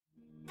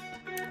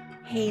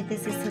Hey,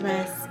 this is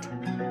Celeste.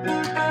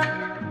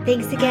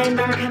 Thanks again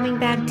for coming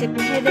back to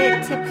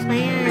Pivot to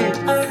Plants.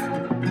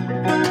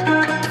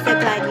 So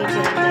glad you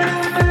joined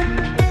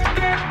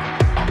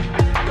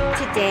us.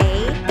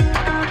 Today,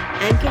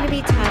 I'm going to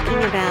be talking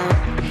about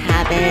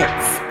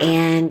habits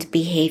and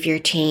behavior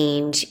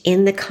change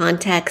in the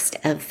context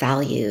of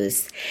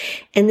values.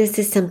 And this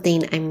is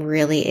something I'm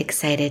really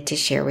excited to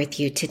share with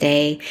you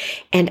today.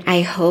 And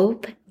I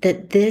hope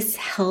that this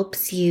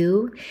helps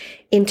you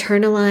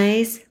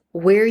internalize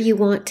where you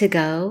want to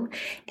go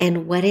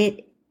and what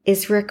it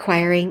is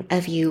requiring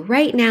of you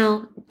right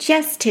now,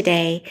 just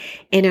today,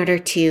 in order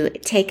to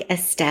take a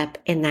step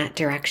in that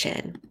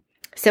direction.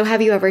 So have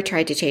you ever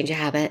tried to change a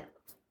habit?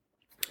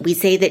 We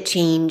say that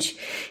change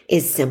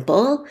is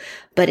simple,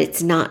 but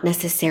it's not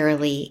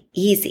necessarily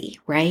easy,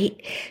 right?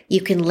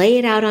 You can lay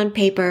it out on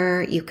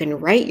paper, you can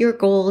write your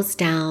goals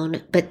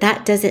down, but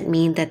that doesn't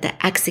mean that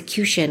the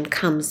execution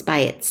comes by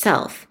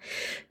itself.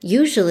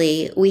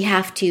 Usually, we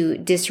have to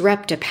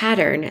disrupt a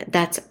pattern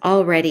that's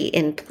already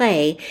in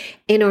play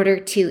in order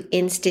to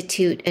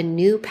institute a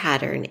new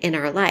pattern in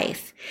our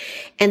life.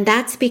 And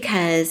that's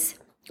because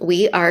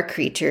we are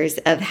creatures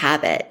of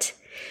habit.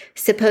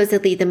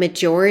 Supposedly, the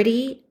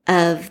majority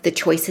of the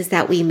choices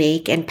that we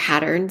make and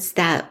patterns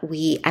that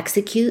we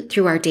execute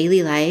through our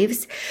daily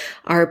lives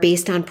are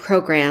based on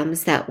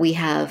programs that we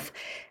have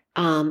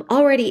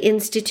already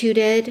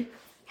instituted.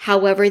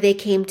 However they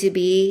came to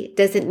be,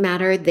 doesn't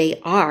matter,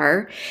 they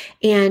are.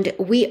 And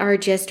we are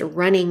just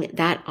running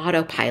that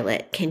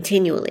autopilot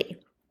continually.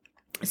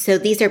 So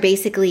these are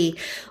basically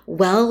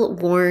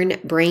well-worn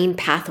brain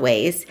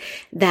pathways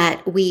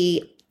that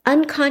we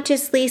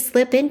unconsciously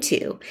slip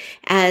into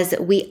as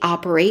we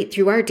operate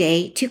through our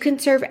day to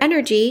conserve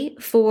energy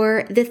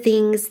for the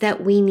things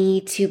that we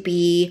need to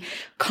be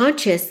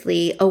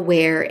consciously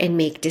aware and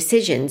make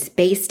decisions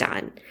based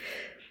on.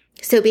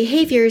 So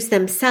behaviors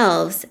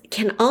themselves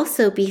can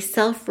also be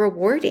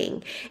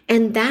self-rewarding,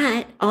 and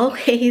that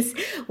always,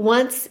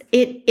 once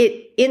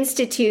it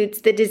institutes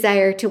the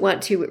desire to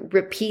want to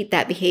repeat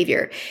that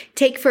behavior.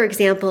 Take, for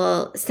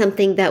example,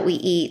 something that we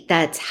eat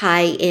that's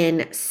high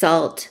in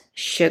salt,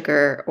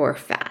 sugar, or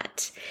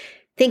fat.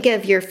 Think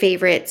of your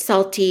favorite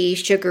salty,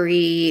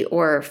 sugary,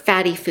 or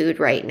fatty food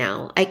right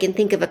now. I can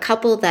think of a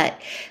couple that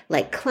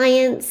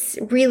clients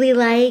really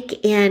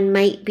like and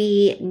might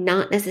be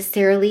not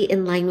necessarily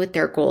in line with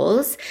their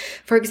goals.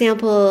 For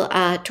example,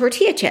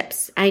 tortilla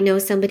chips. I know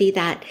somebody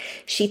that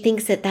she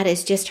thinks that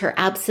is just her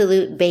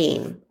absolute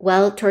bane.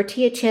 Well,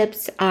 tortilla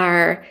chips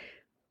are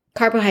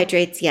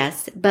carbohydrates,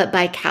 yes, but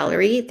by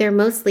calorie, they're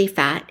mostly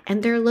fat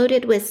and they're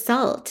loaded with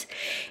salt.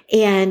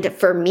 And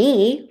for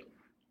me,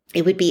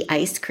 it would be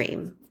ice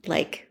cream.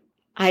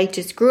 I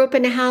just grew up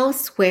in a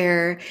house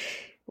where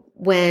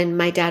when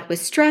my dad was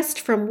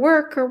stressed from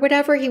work or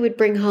whatever, he would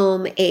bring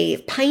home a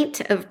pint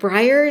of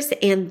Breyers,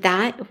 and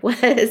that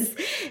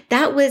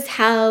was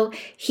how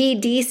he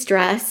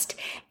de-stressed.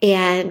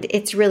 And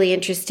it's really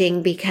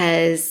interesting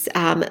because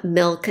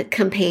milk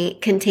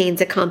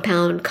contains a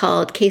compound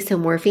called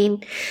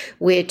casomorphine,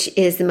 which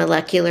is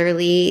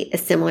molecularly a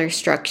similar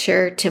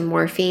structure to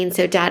morphine.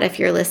 So Dad, if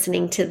you're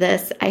listening to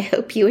this, I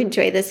hope you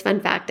enjoy this fun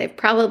fact. I've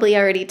probably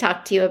already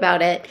talked to you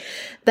about it,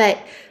 but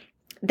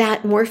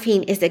that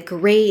morphine is a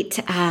great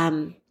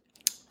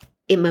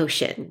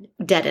emotion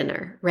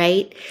deadener,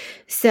 right?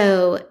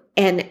 So,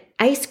 and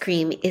ice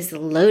cream is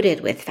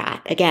loaded with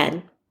fat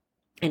again,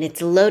 and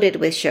it's loaded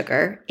with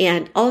sugar.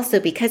 And also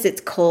because it's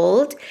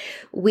cold,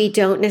 we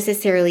don't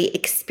necessarily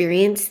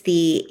experience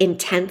the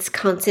intense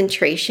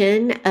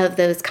concentration of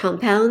those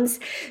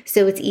compounds.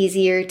 So it's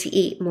easier to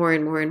eat more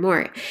and more and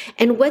more.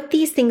 And what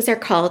these things are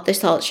called, the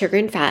salt, sugar,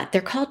 and fat, they're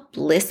called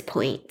bliss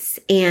points.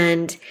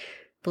 And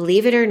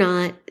believe it or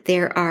not,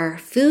 there are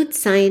food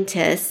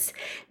scientists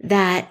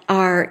that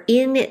are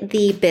in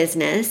the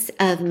business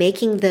of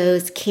making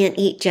those can't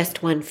eat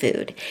just one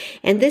food.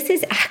 And this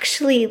is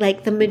actually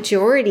the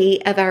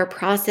majority of our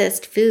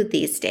processed food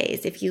these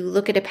days. If you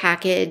look at a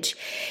package,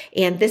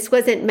 and this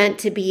wasn't meant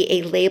to be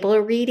a label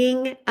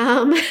reading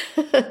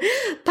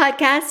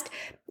podcast,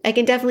 I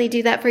can definitely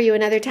do that for you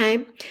another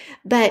time.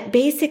 But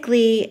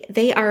basically,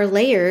 they are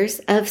layers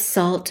of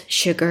salt,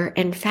 sugar,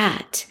 and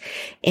fat.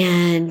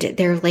 And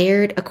they're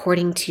layered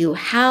according to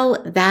how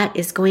that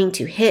is going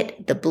to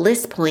hit the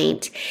bliss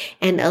point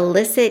and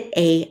elicit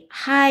a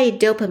high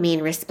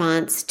dopamine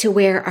response to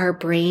where our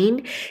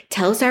brain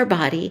tells our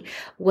body,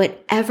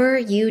 whatever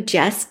you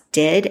just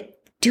did,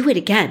 do it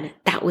again.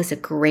 That was a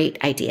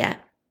great idea.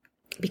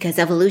 Because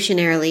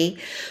evolutionarily,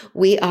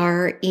 we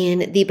are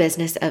in the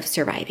business of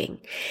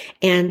surviving.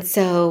 And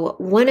so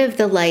one of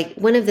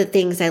the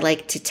things I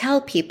like to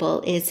tell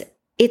people is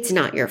it's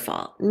not your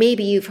fault.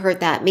 Maybe you've heard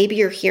that. Maybe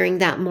you're hearing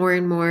that more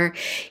and more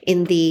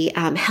in the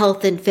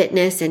health and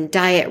fitness and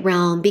diet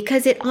realm,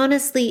 because it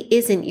honestly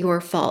isn't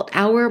your fault.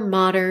 Our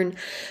modern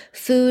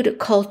food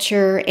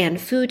culture and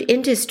food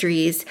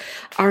industries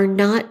are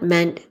not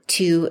meant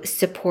to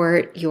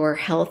support your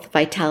health,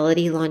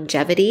 vitality,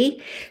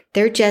 longevity.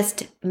 They're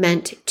just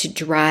meant to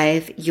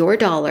drive your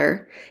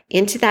dollar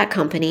into that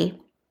company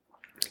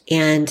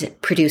and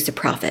produce a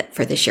profit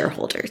for the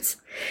shareholders.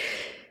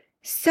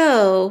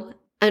 So,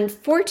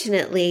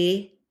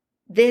 unfortunately,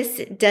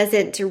 this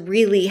doesn't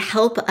really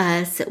help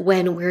us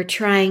when we're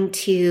trying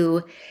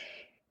to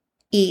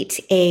eat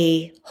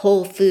a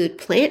whole food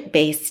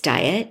plant-based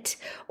diet,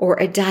 or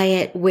a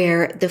diet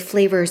where the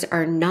flavors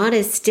are not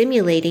as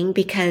stimulating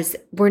because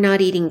we're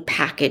not eating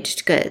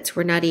packaged goods.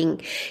 We're not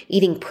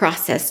eating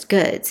processed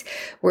goods.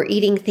 We're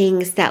eating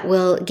things that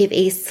will give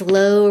a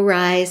slow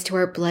rise to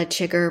our blood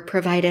sugar,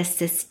 provide us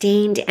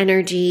sustained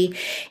energy,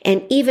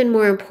 and even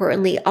more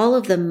importantly, all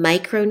of the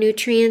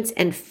micronutrients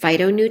and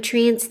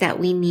phytonutrients that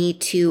we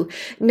need to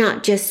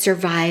not just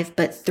survive,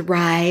 but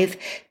thrive,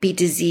 be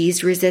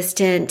disease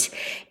resistant,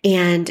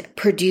 and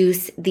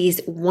produce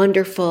these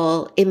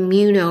wonderful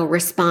immuno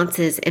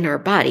responses in our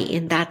body.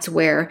 And that's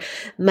where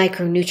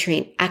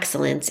micronutrient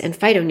excellence and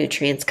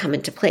phytonutrients come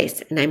into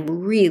place. And I'm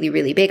really,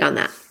 really big on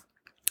that.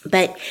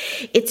 But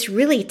it's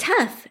really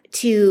tough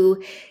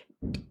to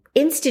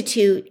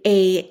institute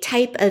a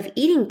type of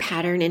eating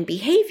pattern and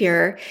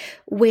behavior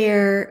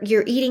where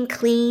you're eating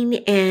clean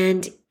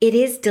and it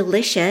is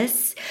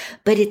delicious,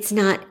 but it's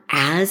not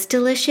as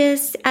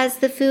delicious as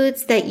the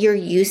foods that you're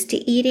used to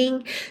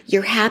eating.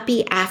 You're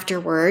happy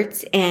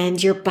afterwards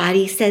and your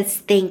body says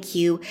thank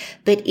you,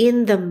 but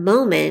in the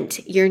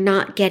moment, you're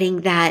not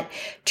getting that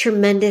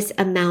tremendous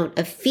amount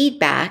of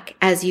feedback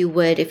as you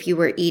would if you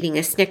were eating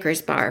a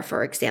Snickers bar,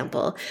 for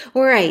example,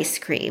 or ice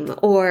cream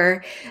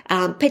or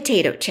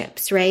potato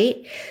chips,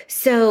 right?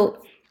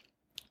 So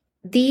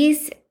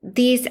these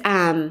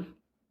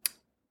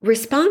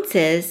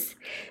responses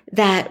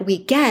that we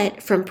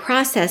get from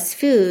processed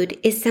food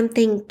is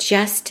something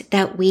just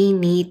that we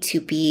need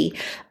to be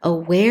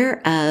aware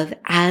of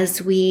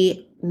as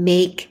we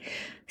make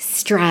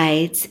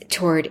strides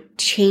toward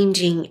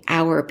changing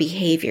our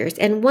behaviors.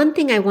 And one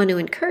thing I want to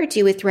encourage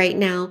you with right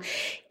now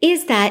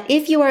is that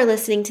if you are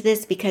listening to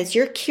this because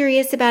you're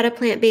curious about a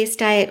plant-based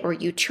diet or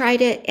you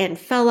tried it and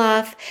fell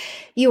off,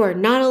 you are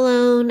not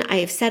alone. I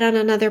have said on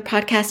another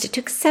podcast, it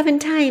took 7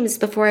 times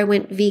before I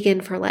went vegan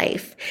for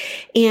life.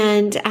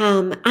 And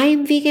I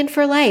am vegan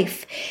for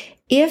life.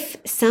 If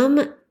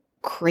some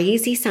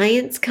crazy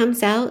science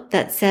comes out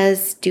that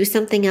says do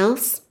something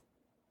else,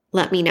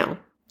 let me know.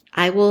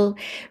 I will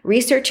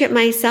research it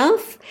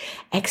myself,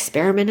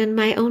 experiment in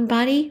my own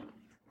body,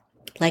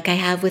 like I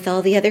have with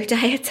all the other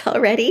diets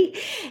already,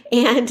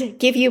 and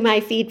give you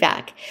my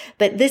feedback.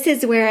 But this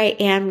is where I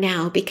am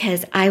now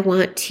because I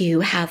want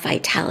to have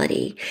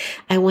vitality.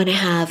 I want to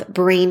have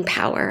brain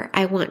power.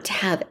 I want to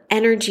have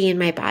energy in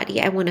my body.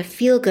 I want to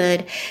feel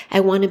good. I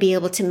want to be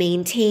able to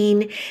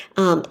maintain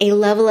a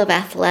level of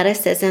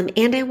athleticism,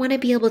 and I want to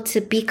be able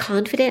to be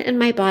confident in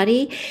my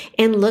body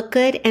and look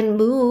good and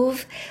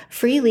move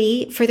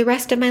freely for the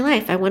rest of my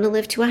life. I want to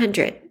live to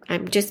 100.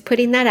 I'm just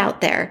putting that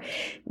out there.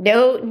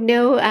 No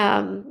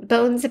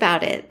bones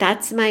about it.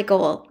 That's my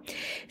goal.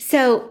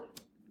 So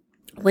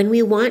when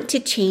we want to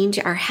change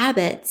our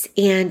habits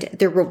and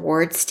the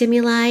reward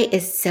stimuli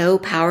is so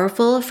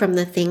powerful from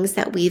the things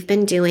that we've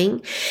been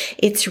doing,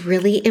 it's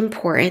really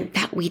important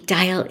that we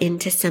dial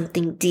into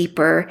something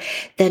deeper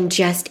than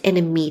just an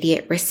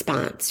immediate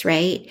response,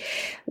 right?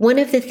 One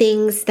of the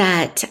things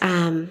that,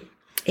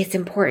 it's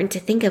important to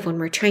think of when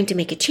we're trying to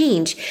make a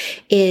change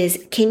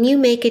is, can you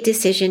make a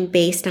decision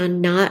based on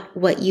not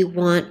what you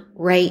want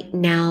right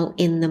now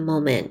in the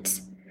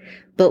moment,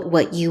 but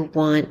what you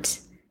want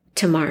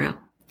tomorrow,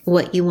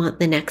 what you want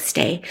the next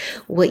day,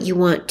 what you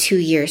want 2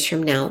 years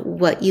from now,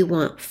 what you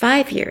want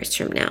 5 years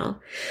from now.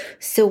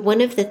 So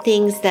one of the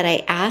things that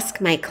I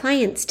ask my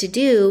clients to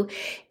do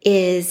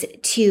is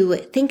to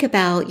think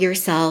about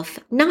yourself,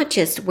 not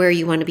just where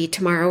you want to be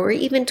tomorrow or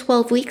even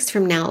 12 weeks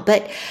from now,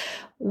 but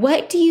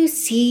what do you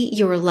see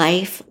your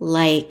life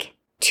like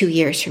 2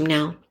 years from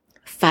now,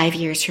 5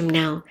 years from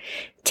now,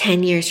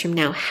 10 years from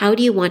now? How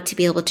do you want to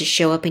be able to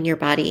show up in your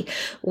body?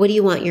 What do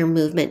you want your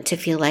movement to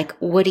feel like?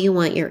 What do you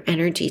want your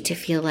energy to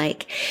feel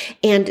like?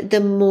 And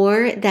the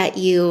more that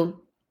you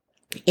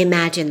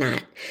imagine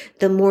that,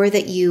 the more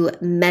that you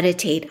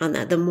meditate on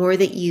that, the more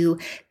that you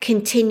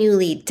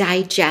continually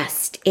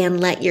digest and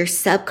let your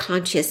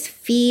subconscious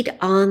feed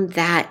on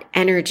that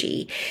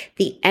energy,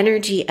 the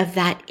energy of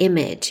that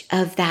image,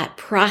 of that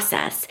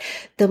process,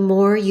 the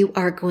more you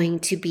are going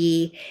to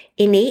be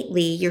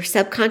innately, your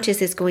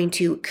subconscious is going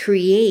to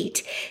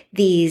create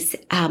these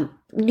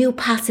new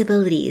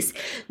possibilities,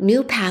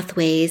 new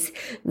pathways,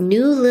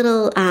 new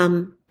little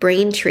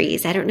brain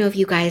trees. I don't know if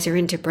you guys are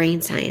into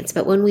brain science,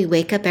 but when we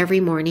wake up every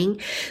morning,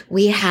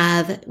 we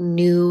have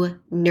new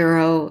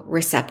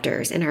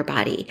neuroreceptors in our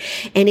body.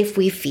 And if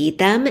we feed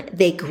them,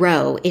 they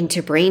grow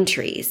into brain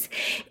trees.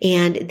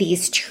 And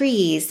these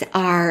trees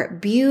are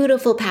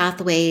beautiful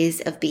pathways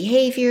of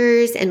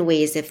behaviors and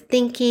ways of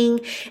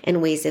thinking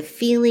and ways of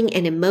feeling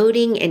and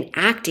emoting and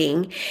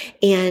acting.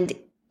 And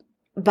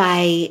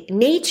by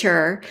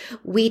nature,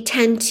 we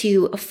tend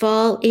to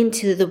fall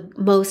into the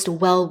most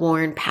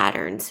well-worn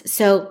patterns.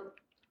 So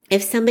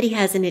if somebody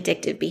has an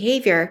addictive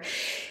behavior,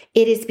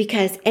 it is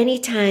because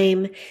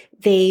anytime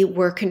they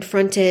were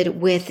confronted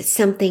with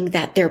something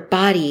that their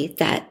body,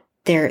 that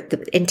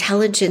the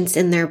intelligence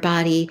in their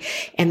body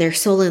and their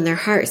soul and their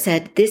heart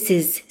said, this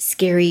is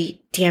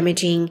scary,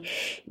 damaging,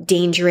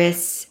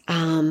 dangerous,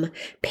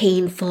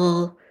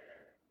 painful.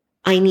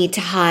 I need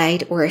to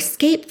hide or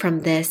escape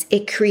from this.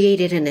 It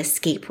created an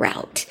escape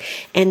route.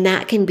 And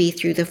that can be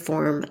through the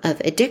form of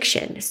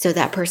addiction. So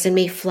that person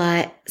may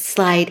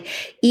slide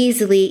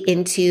easily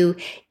into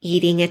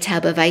eating a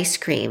tub of ice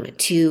cream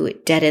to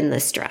deaden the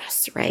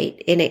stress, right?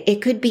 And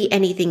it could be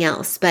anything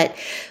else, but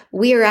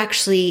we are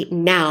actually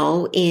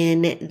now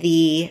in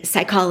the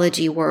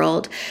psychology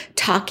world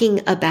talking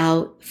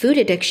about food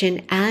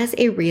addiction as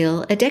a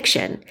real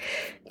addiction.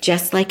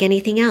 Just like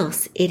anything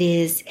else, it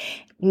is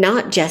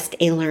not just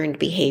a learned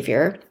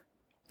behavior.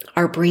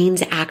 Our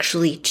brains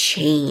actually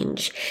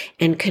change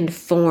and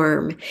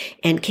conform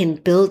and can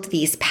build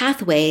these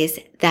pathways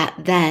that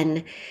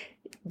then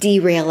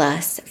derail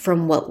us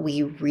from what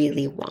we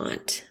really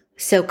want.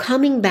 So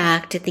coming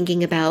back to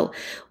thinking about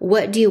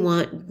what do you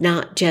want,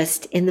 not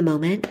just in the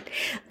moment,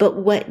 but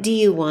what do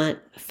you want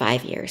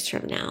 5 years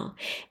from now?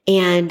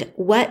 And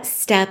what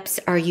steps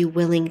are you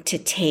willing to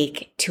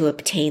take to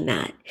obtain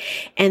that?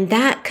 And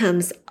that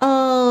comes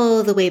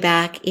all the way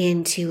back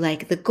into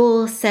like the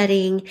goal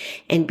setting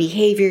and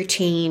behavior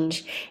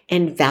change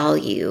and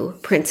value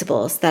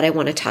principles that I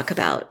want to talk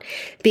about.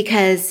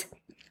 Because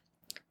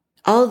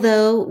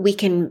although we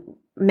can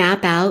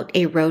map out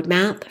a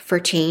roadmap for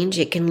change,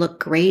 it can look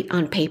great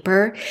on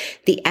paper.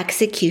 The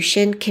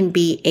execution can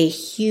be a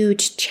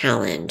huge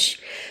challenge,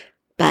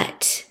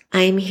 but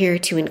I'm here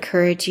to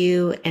encourage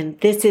you. And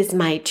this is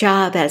my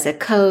job as a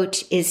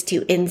coach, is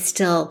to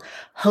instill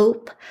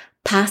hope,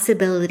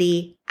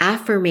 possibility,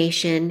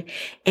 affirmation,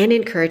 and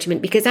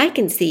encouragement, because I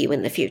can see you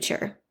in the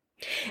future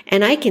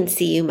and I can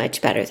see you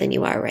much better than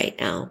you are right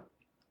now.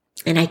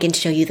 And I can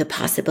show you the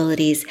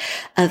possibilities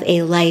of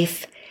a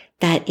life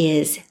that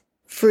is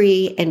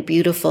free and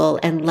beautiful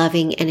and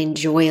loving and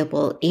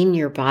enjoyable in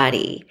your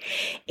body.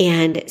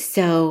 And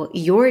so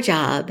your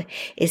job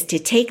is to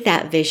take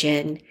that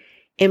vision,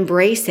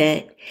 embrace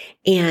it,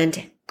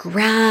 and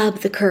grab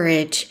the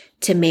courage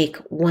to make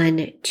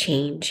one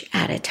change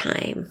at a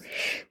time.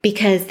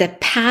 Because the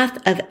path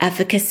of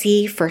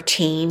efficacy for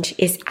change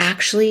is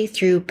actually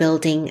through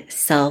building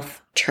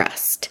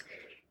self-trust.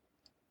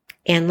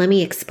 And let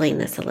me explain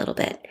this a little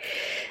bit.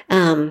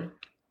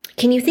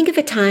 Can you think of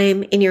a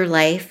time in your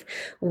life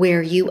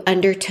where you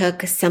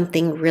undertook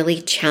something really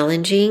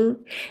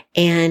challenging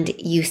and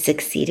you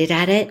succeeded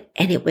at it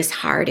and it was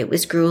hard, it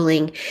was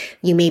grueling,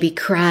 you maybe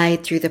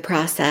cried through the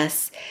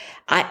process?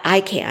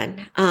 I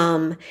can.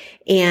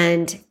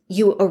 And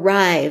you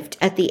arrived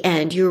at the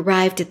end, you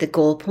arrived at the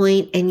goal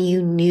point and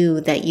you knew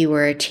that you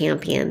were a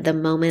champion the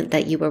moment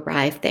that you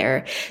arrived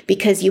there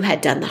because you had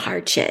done the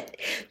hard shit.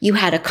 You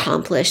had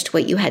accomplished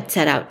what you had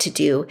set out to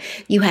do.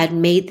 You had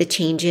made the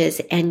changes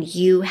and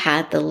you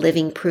had the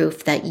living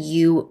proof that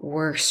you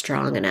were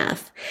strong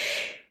enough.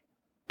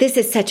 This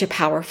is such a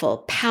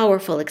powerful,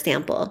 powerful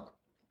example.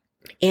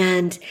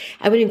 And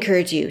I would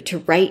encourage you to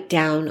write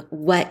down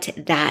what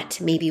that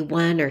maybe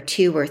 1 or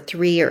 2 or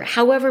 3 or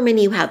however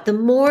many you have. The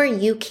more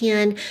you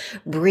can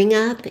bring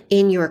up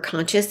in your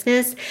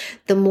consciousness,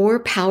 the more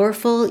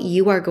powerful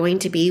you are going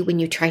to be when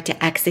you try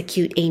to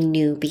execute a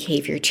new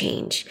behavior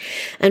change.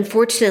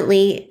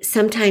 Unfortunately,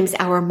 sometimes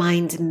our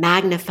minds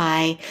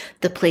magnify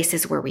the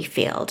places where we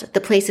failed,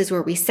 the places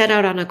where we set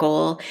out on a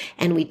goal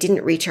and we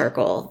didn't reach our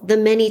goal, the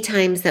many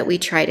times that we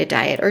tried a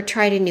diet or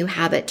tried a new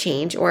habit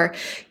change or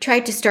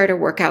tried to start a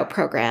workout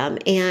program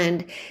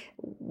and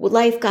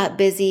life got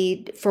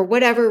busy for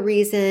whatever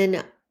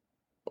reason.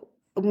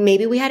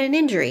 Maybe we had an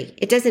injury.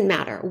 It doesn't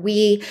matter.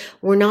 We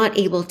were not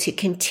able to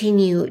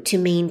continue to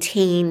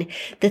maintain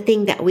the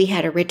thing that we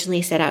had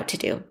originally set out to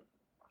do.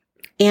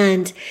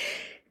 And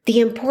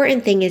the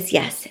important thing is,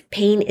 yes,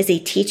 pain is a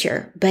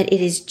teacher, but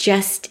it is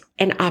just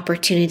an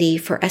opportunity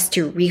for us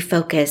to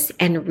refocus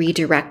and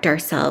redirect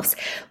ourselves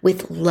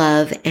with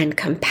love and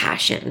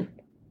compassion.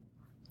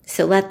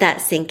 So let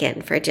that sink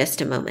in for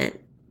just a moment.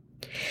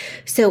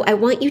 So I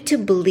want you to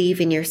believe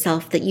in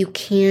yourself that you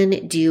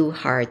can do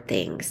hard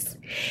things.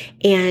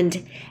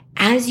 And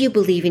as you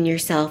believe in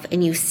yourself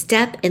and you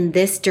step in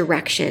this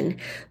direction,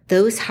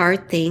 those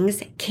hard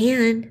things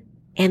can,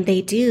 and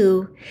they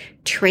do,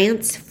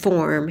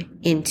 transform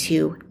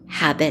into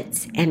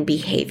habits and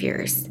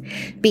behaviors.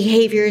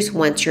 Behaviors,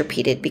 once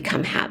repeated,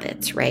 become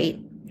habits, right?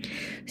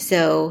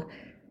 So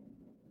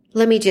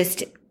let me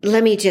just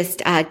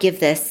give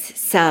this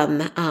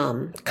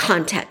some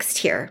context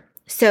here.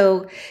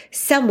 So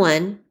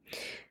someone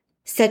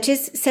such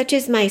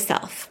as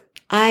myself,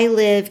 I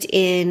lived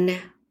in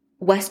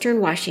Western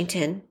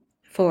Washington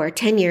for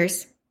 10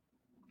 years.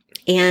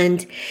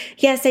 And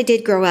yes, I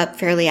did grow up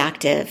fairly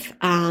active.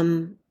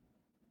 I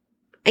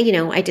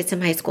did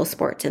some high school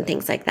sports and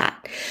things like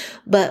that.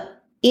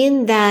 But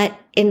in that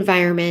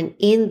environment,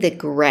 in the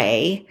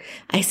gray,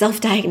 I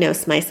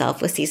self-diagnosed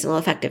myself with seasonal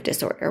affective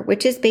disorder,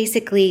 which is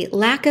basically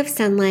lack of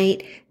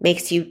sunlight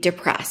makes you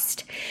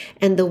depressed.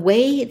 And the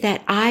way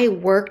that I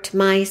worked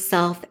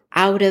myself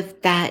out of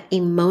that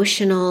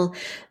emotional,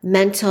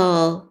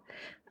 mental,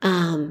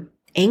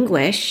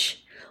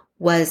 anguish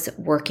was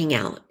working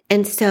out.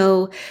 And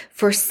so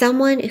for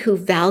someone who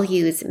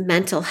values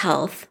mental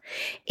health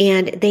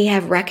and they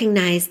have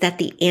recognized that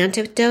the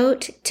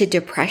antidote to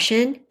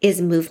depression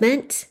is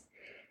movement,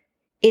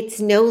 it's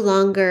no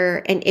longer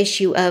an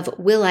issue of,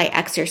 will I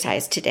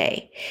exercise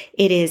today?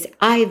 It is,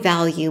 I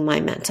value my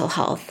mental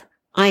health.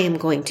 I am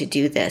going to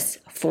do this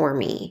for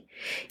me.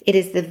 It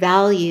is the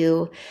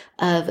value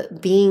of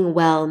being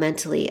well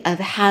mentally, of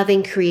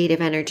having creative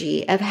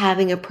energy, of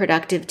having a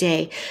productive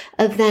day,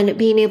 of then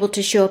being able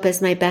to show up as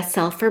my best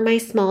self for my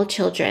small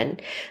children,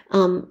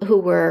 who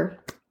were,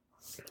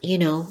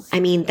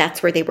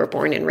 that's where they were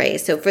born and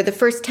raised. So for the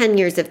first 10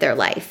 years of their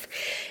life,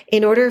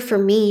 in order for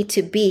me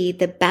to be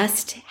the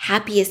best,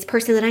 happiest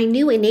person that I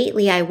knew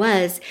innately I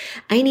was,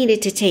 I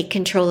needed to take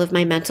control of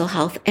my mental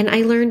health. And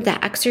I learned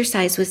that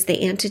exercise was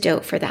the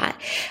antidote for that.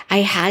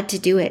 I had to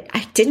do it.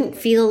 I didn't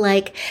feel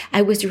like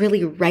I was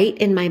really right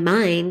in my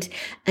mind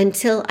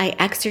until I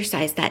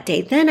exercised that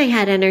day. Then I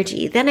had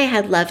energy. Then I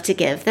had love to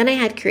give. Then I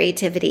had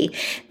creativity.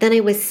 Then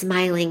I was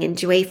smiling and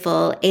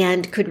joyful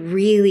and could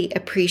really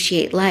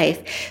appreciate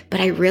life.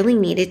 But I really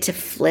needed to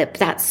flip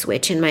that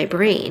switch in my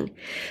brain.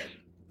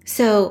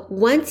 So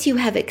once you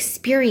have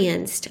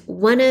experienced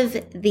one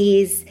of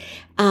these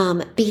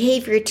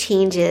behavior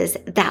changes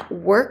that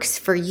works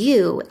for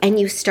you and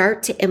you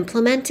start to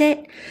implement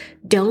it,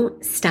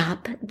 don't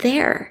stop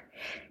there.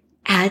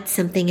 Add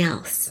something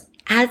else.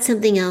 Add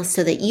something else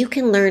so that you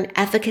can learn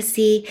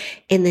efficacy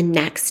in the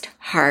next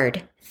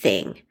hard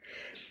thing.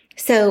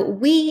 So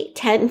we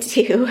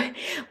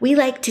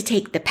like to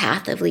take the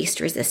path of least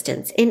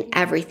resistance in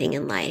everything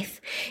in life.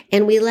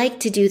 And we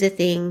like to do the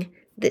thing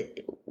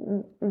that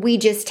we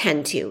just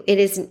tend to. It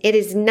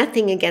is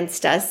nothing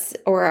against us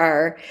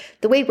or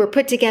the way we're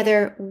put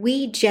together.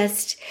 We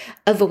just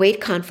avoid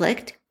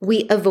conflict.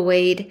 We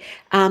avoid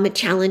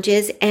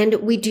challenges, and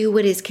we do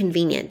what is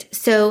convenient.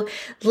 So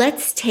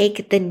let's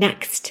take the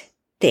next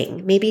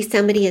thing. Maybe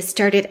somebody has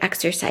started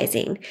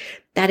exercising.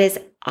 That is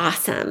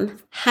awesome.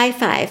 High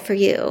five for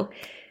you.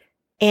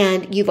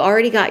 And you've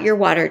already got your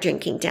water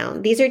drinking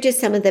down. These are just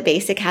some of the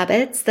basic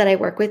habits that I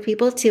work with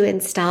people to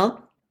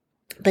install.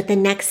 But the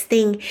next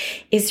thing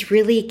is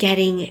really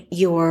getting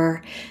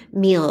your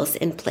meals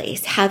in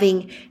place,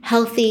 having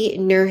healthy,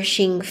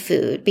 nourishing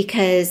food,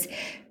 because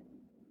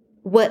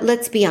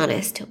let's be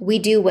honest, we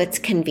do what's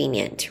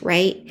convenient,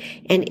 right?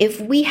 And if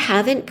we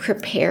haven't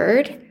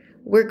prepared,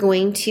 we're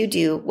going to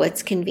do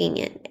what's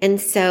convenient. And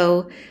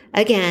so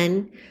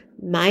again,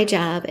 my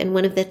job, and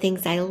one of the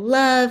things I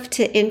love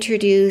to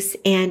introduce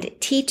and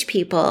teach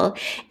people,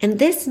 and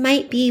this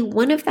might be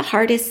one of the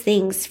hardest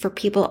things for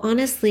people,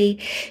 honestly,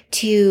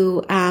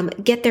 to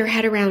get their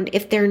head around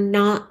if they're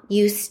not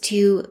used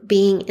to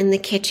being in the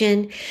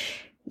kitchen.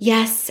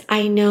 Yes,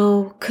 I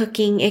know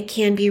cooking, it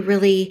can be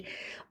really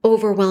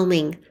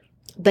overwhelming,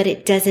 but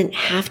it doesn't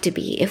have to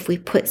be if we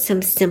put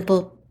some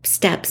simple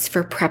steps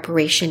for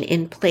preparation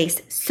in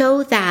place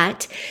so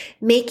that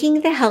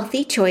making the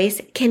healthy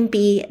choice can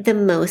be the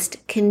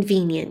most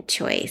convenient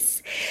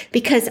choice.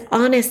 Because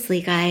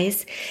honestly,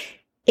 guys,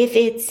 if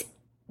it's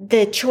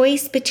the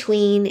choice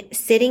between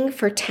sitting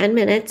for 10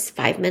 minutes,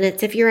 5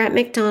 minutes if you're at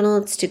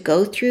McDonald's to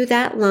go through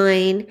that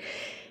line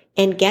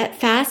and get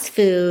fast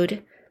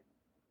food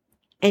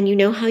and you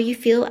know how you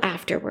feel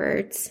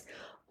afterwards,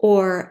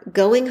 or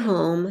going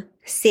home,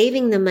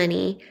 saving the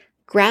money,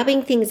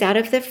 grabbing things out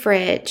of the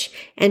fridge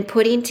and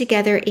putting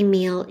together a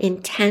meal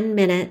in 10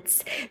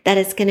 minutes that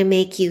is going to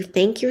make you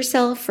thank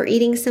yourself for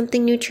eating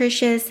something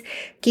nutritious,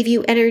 give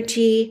you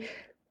energy,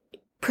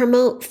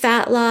 promote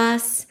fat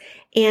loss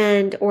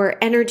or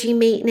energy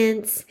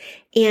maintenance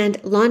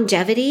and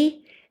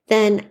longevity,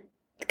 then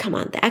come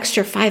on, the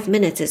extra 5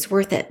 minutes is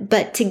worth it.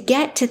 But to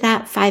get to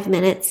that 5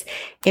 minutes,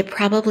 it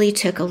probably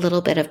took a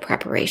little bit of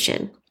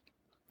preparation.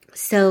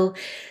 So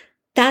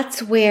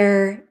that's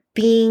where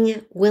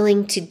being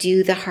willing to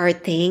do the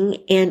hard thing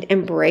and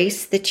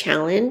embrace the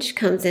challenge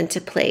comes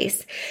into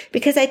place.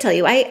 Because I tell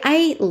you,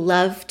 I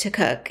love to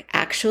cook,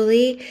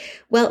 actually.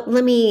 Well,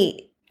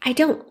 I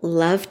don't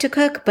love to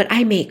cook, but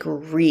I make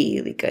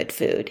really good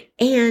food.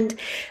 And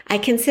I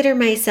consider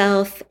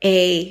myself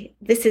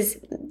this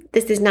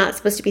is not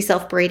supposed to be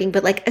self-berating,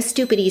 but like a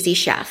stupid easy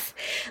chef.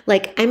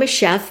 Like I'm a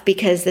chef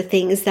because the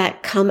things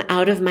that come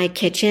out of my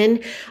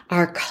kitchen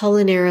are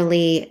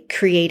culinarily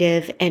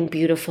creative and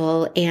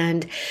beautiful.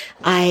 And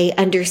I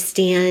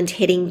understand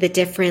hitting the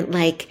different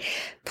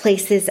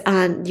places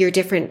on your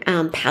different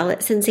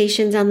palate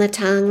sensations on the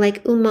tongue,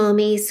 like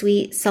umami,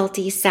 sweet,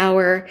 salty,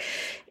 sour.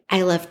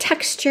 I love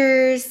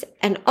textures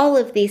and all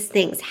of these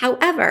things.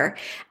 However,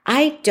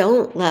 I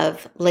don't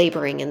love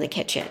laboring in the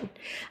kitchen.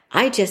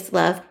 I just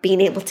love being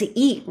able to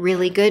eat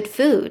really good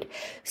food.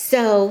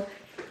 So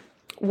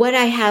what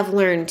I have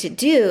learned to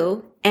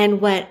do and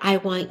what I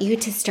want you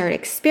to start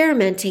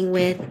experimenting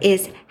with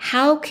is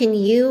how can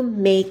you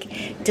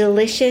make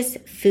delicious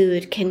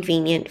food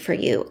convenient for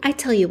you? I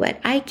tell you what,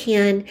 I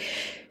can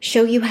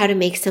show you how to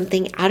make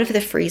something out of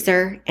the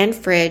freezer and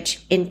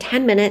fridge in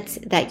 10 minutes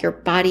that your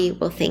body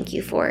will thank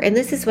you for. And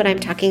this is what I'm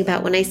talking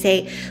about when I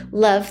say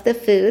love the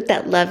food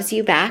that loves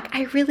you back.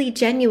 I really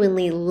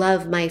genuinely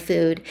love my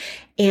food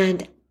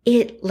and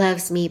it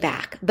loves me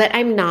back, but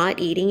I'm not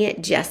eating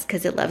it just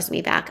because it loves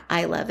me back.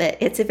 I love it.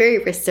 It's a very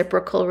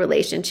reciprocal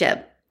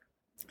relationship.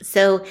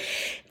 So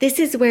this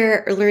is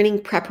where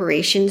learning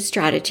preparation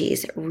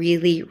strategies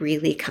really,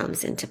 really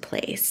comes into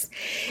place.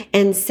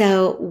 And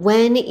so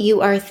when you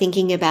are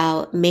thinking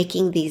about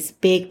making these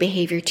big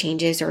behavior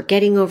changes or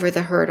getting over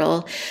the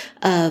hurdle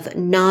of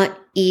not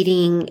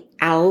eating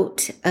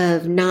out,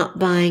 of not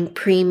buying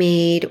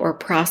pre-made or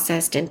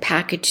processed and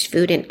packaged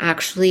food and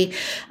actually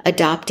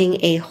adopting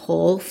a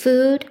whole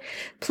food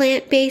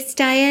plant-based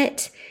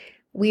diet,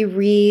 we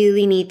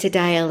really need to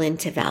dial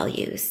into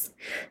values.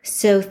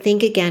 So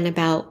think again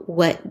about,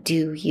 what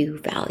do you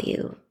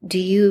value? Do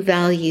you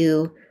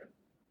value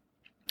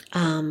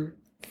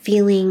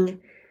feeling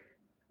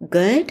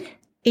good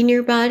in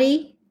your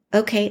body?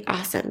 Okay,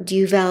 awesome. Do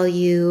you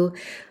value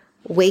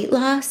weight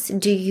loss?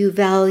 Do you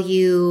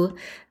value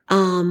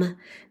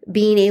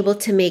being able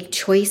to make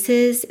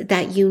choices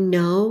that you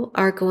know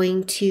are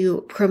going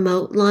to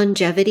promote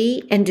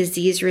longevity and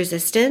disease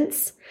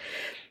resistance?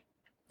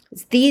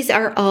 These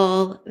are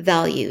all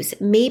values.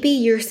 Maybe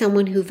you're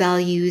someone who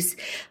values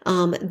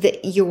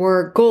that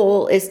your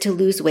goal is to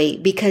lose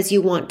weight because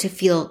you want to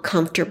feel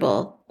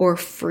comfortable or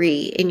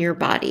free in your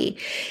body.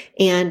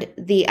 And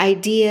the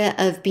idea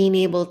of being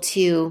able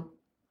to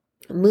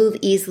move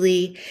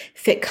easily,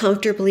 fit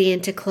comfortably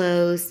into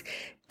clothes,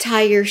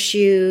 tie your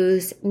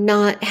shoes,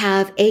 not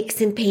have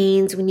aches and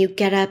pains when you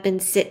get up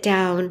and sit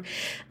down.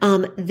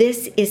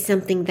 This is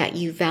something that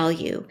you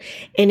value.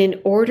 And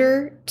in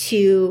order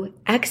to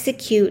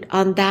execute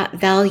on that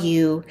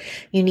value,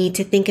 you need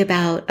to think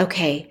about,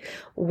 okay,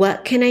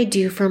 what can I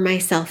do for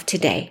myself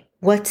today?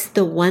 What's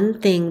the one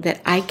thing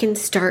that I can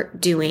start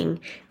doing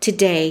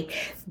today?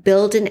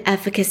 Build an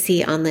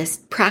efficacy on this,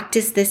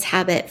 practice this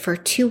habit for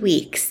 2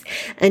 weeks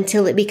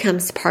until it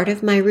becomes part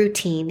of my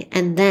routine.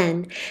 And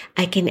then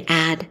I can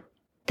add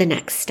the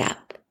next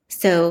step.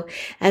 So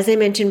as I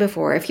mentioned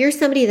before, if you're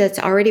somebody that's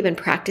already been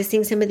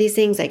practicing some of these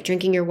things like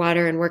drinking your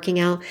water and working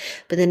out,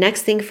 but the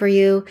next thing for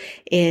you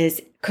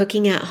is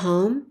cooking at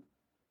home,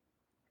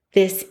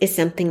 this is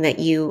something that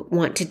you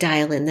want to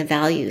dial in the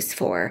values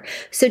for.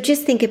 So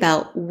just think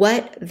about,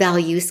 what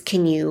values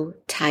can you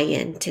tie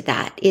into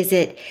that? Is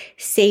it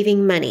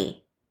saving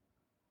money?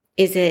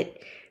 Is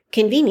it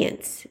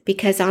convenience?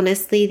 Because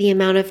honestly, the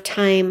amount of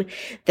time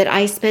that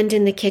I spend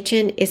in the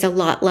kitchen is a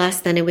lot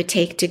less than it would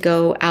take to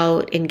go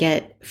out and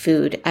get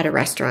food at a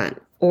restaurant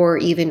or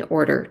even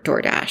order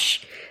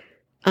DoorDash.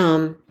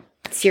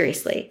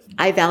 Seriously,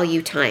 I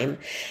value time.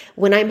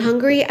 When I'm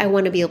hungry, I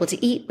want to be able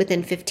to eat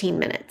within 15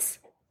 minutes.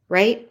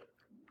 Right?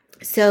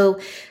 So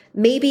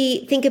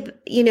maybe think of,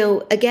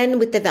 again,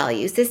 with the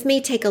values, this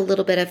may take a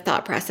little bit of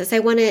thought process. I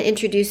want to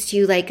introduce to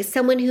you like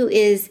someone who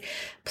is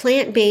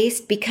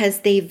plant-based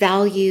because they've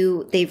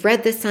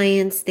read the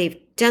science,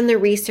 they've done the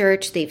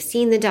research, they've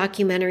seen the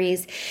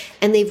documentaries,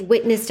 and they've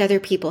witnessed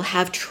other people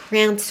have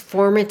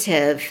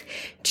transformative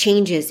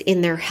changes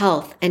in their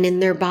health and in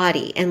their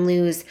body and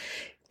lose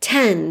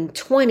 10,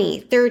 20,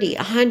 30,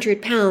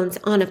 100 pounds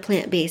on a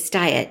plant-based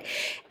diet.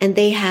 And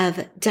they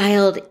have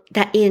dialed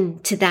that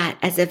into that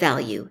as a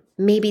value.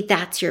 Maybe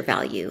that's your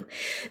value.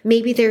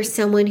 Maybe there's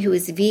someone who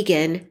is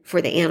vegan for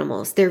the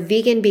animals. They're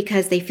vegan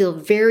because they feel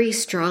very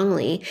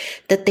strongly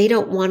that they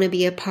don't want to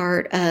be a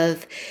part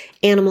of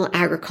animal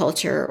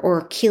agriculture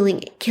or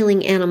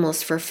killing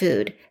animals for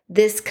food.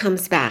 This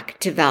comes back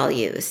to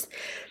values.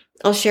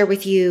 I'll share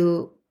with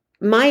you,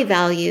 my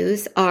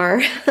values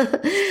are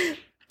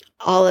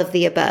all of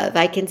the above.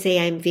 I can say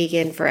I'm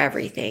vegan for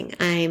everything.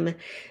 I'm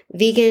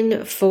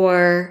vegan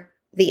for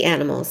the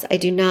animals. I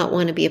do not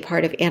want to be a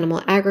part of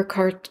animal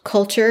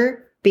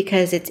agriculture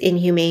because it's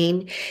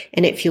inhumane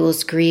and it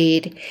fuels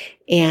greed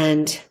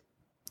and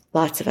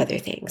lots of other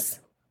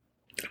things.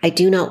 I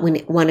do not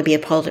want to be a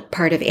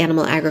part of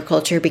animal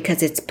agriculture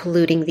because it's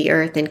polluting the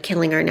earth and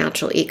killing our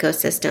natural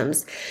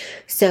ecosystems.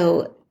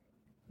 So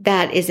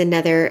that is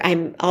another.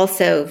 I'm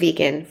also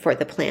vegan for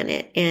the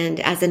planet. And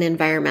as an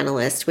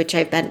environmentalist, which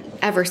I've been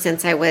ever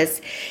since I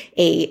was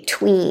a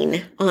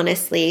tween,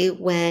 honestly,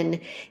 when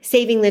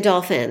saving the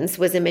dolphins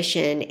was a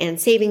mission and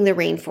saving the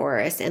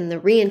rainforest and the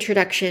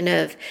reintroduction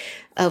of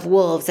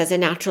wolves as a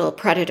natural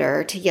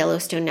predator to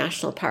Yellowstone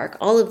National Park.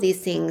 All of these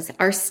things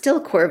are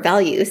still core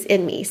values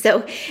in me.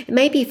 So it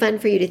might be fun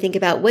for you to think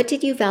about, what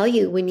did you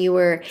value when you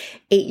were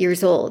 8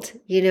 years old?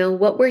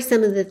 What were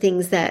some of the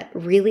things that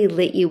really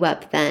lit you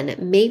up then?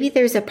 Maybe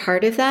there's a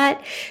part of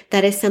that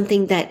is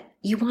something that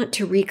you want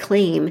to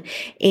reclaim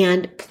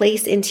and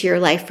place into your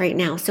life right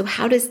now. So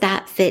how does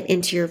that fit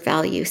into your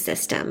value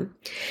system?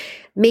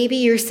 Maybe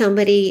you're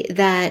somebody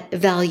that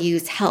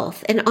values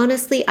health. And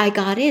honestly, I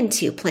got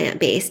into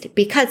plant-based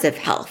because of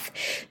health,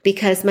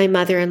 because my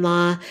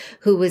mother-in-law,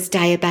 who was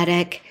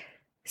diabetic,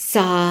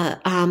 saw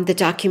the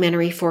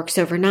documentary Forks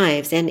Over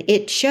Knives, and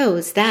it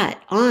shows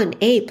that on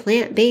a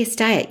plant-based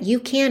diet, you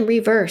can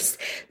reverse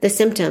the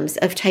symptoms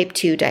of type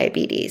 2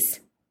 diabetes.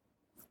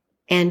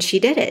 And she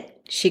did it.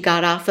 She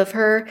got off of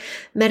her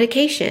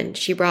medication.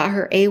 She brought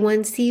her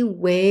A1C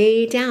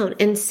way down.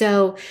 And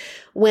so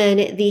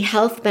when the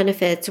health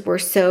benefits were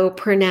so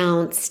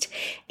pronounced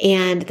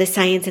and the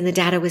science and the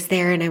data was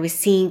there, and I was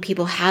seeing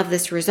people have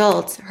this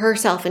result,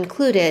 herself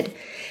included,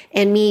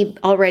 and me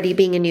already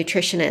being a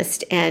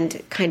nutritionist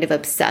and kind of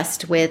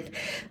obsessed with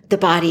the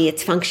body,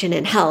 its function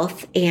and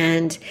health,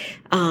 and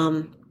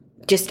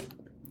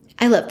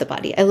I love the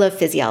body. I love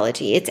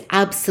physiology. It's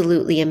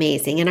absolutely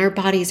amazing. And our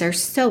bodies are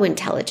so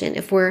intelligent.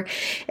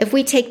 If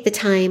we take the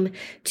time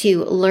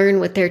to learn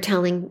what they're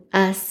telling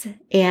us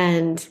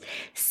and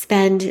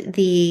spend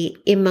the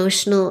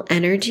emotional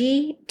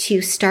energy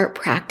to start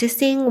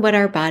practicing what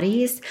our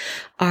bodies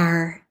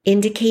are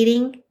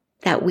indicating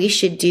that we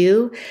should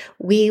do,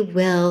 we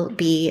will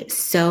be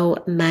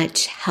so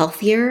much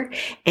healthier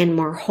and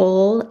more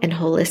whole and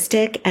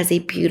holistic as a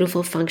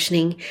beautiful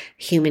functioning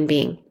human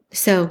being.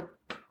 So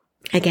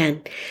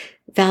again,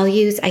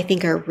 values, I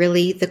think, are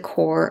really the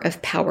core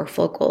of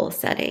powerful goal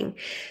setting.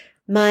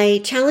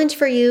 My challenge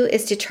for you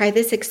is to try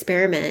this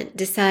experiment.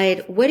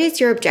 Decide, what is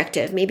your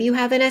objective? Maybe you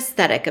have an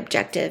aesthetic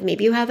objective.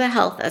 Maybe you have a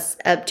health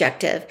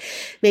objective.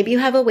 Maybe you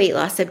have a weight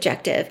loss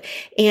objective.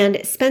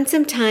 And spend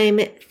some time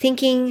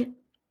thinking,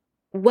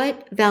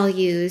 what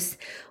values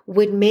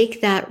would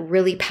make that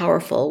really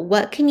powerful?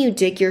 What can you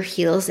dig your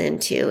heels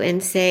into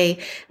and say,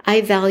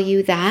 I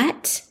value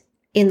that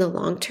in the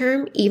long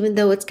term, even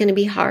though it's going to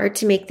be hard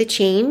to make the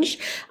change.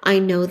 I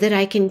know that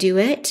I can do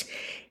it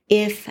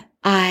if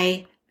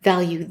I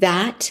value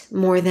that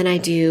more than I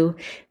do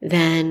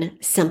than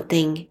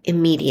something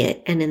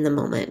immediate and in the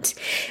moment.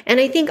 And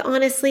I think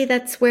honestly,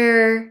 that's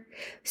where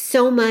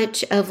so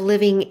much of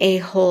living a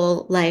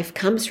whole life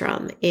comes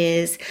from,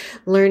 is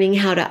learning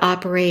how to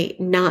operate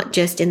not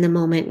just in the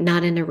moment,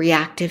 not in a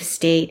reactive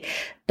state,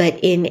 but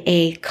in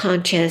a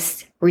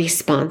conscious,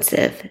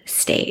 responsive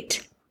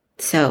state.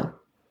 So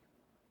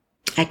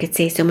I could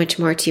say so much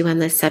more to you on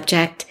this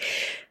subject,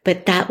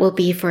 but that will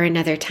be for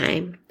another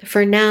time.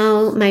 For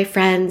now, my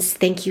friends,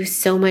 thank you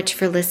so much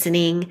for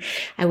listening.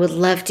 I would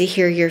love to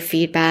hear your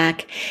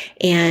feedback.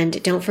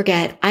 And don't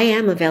forget, I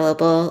am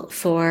available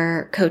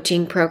for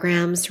coaching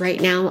programs.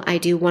 Right now, I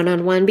do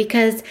one-on-one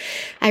because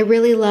I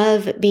really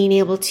love being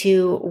able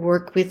to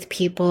work with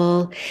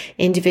people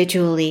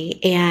individually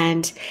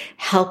and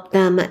help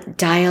them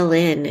dial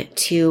in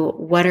to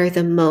what are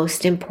the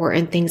most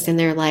important things in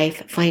their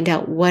life, find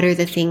out what are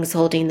the things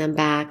holding them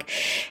back,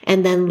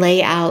 and then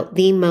lay out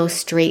the most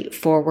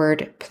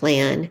straightforward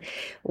plan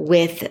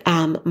with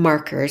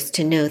markers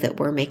to know that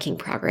we're making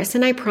progress.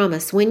 And I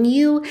promise, when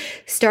you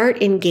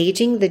start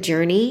engaging the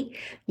journey,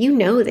 you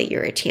know that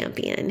you're a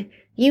champion.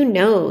 You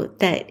know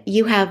that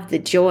you have the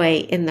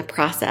joy in the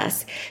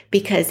process,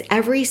 because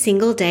every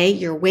single day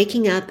you're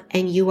waking up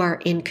and you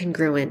are in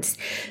congruence.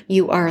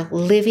 You are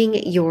living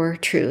your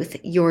truth.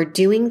 You're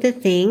doing the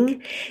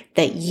thing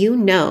that you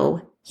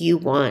know you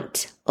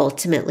want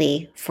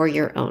ultimately for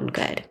your own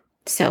good.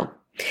 So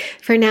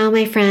for now,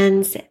 my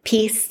friends,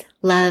 peace,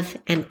 love,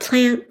 and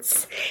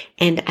plants,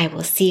 and I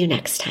will see you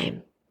next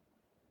time.